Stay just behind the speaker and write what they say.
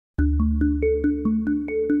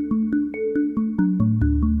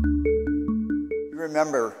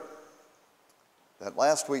remember that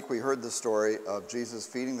last week we heard the story of Jesus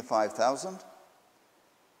feeding the 5,000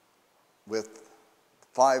 with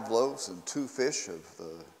 5 loaves and 2 fish of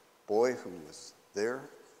the boy who was there,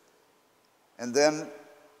 and then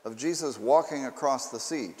of Jesus walking across the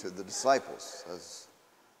sea to the disciples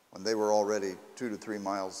when they were already 2 to 3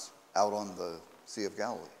 miles out on the Sea of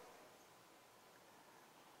Galilee.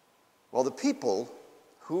 Well, the people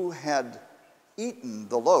who had eaten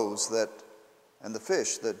the loaves and the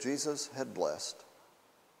fish that Jesus had blessed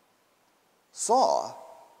saw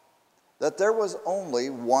that there was only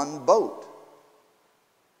one boat.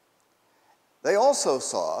 They also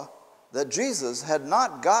saw that Jesus had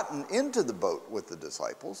not gotten into the boat with the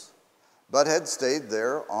disciples, but had stayed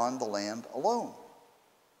there on the land alone.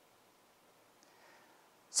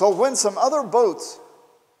 So when some other boats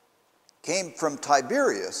came from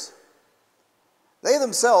Tiberias, they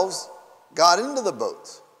themselves got into the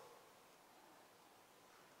boats.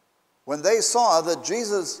 When they saw that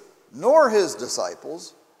Jesus nor his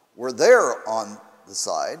disciples were there on the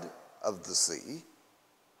side of the sea,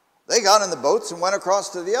 they got in the boats and went across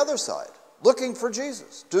to the other side, looking for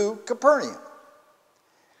Jesus, to Capernaum.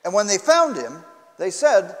 And when they found him, they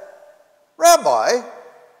said, "Rabbi,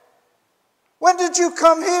 when did you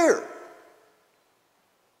come here?"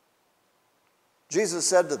 Jesus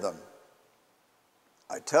said to them,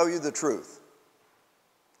 "I tell you the truth.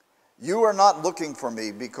 You are not looking for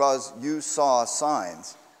me because you saw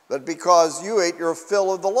signs, but because you ate your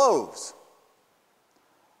fill of the loaves.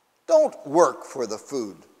 Don't work for the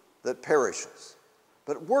food that perishes,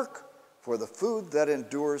 but work for the food that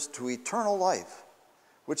endures to eternal life,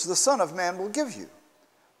 which the Son of Man will give you,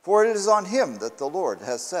 for it is on him that the Lord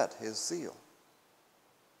has set his seal."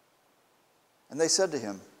 And they said to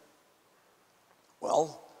him,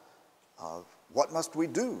 "Well, what must we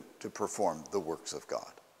do to perform the works of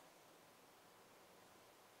God?"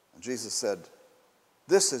 And Jesus said,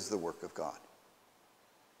 "This is the work of God,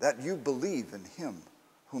 that you believe in him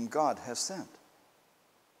whom God has sent."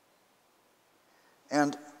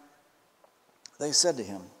 And they said to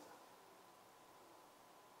him,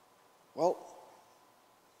 "Well,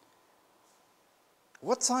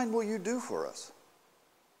 what sign will you do for us,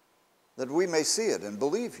 that we may see it and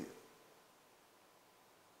believe you?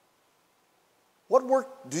 What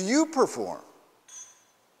work do you perform?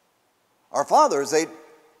 Our fathers ate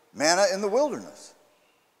manna in the wilderness.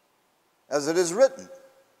 As it is written,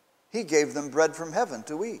 he gave them bread from heaven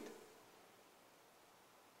to eat."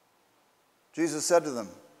 Jesus said to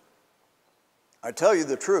them, "I tell you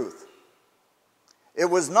the truth. It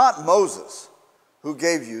was not Moses who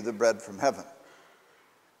gave you the bread from heaven,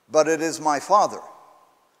 but it is my Father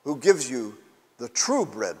who gives you the true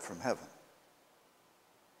bread from heaven.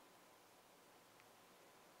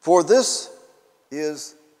 For this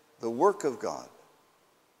is the work of God,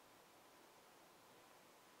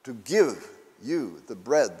 to give you the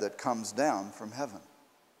bread that comes down from heaven."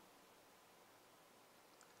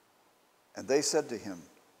 And they said to him,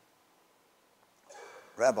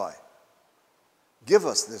 "Rabbi, give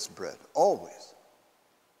us this bread always."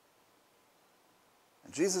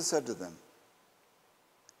 And Jesus said to them,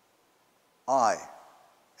 "I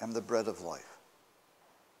am the bread of life.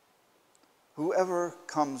 Whoever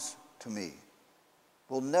comes to me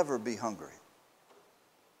will never be hungry,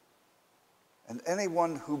 and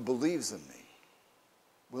anyone who believes in me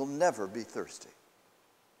will never be thirsty."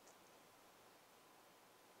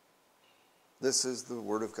 This is the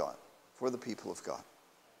word of God for the people of God.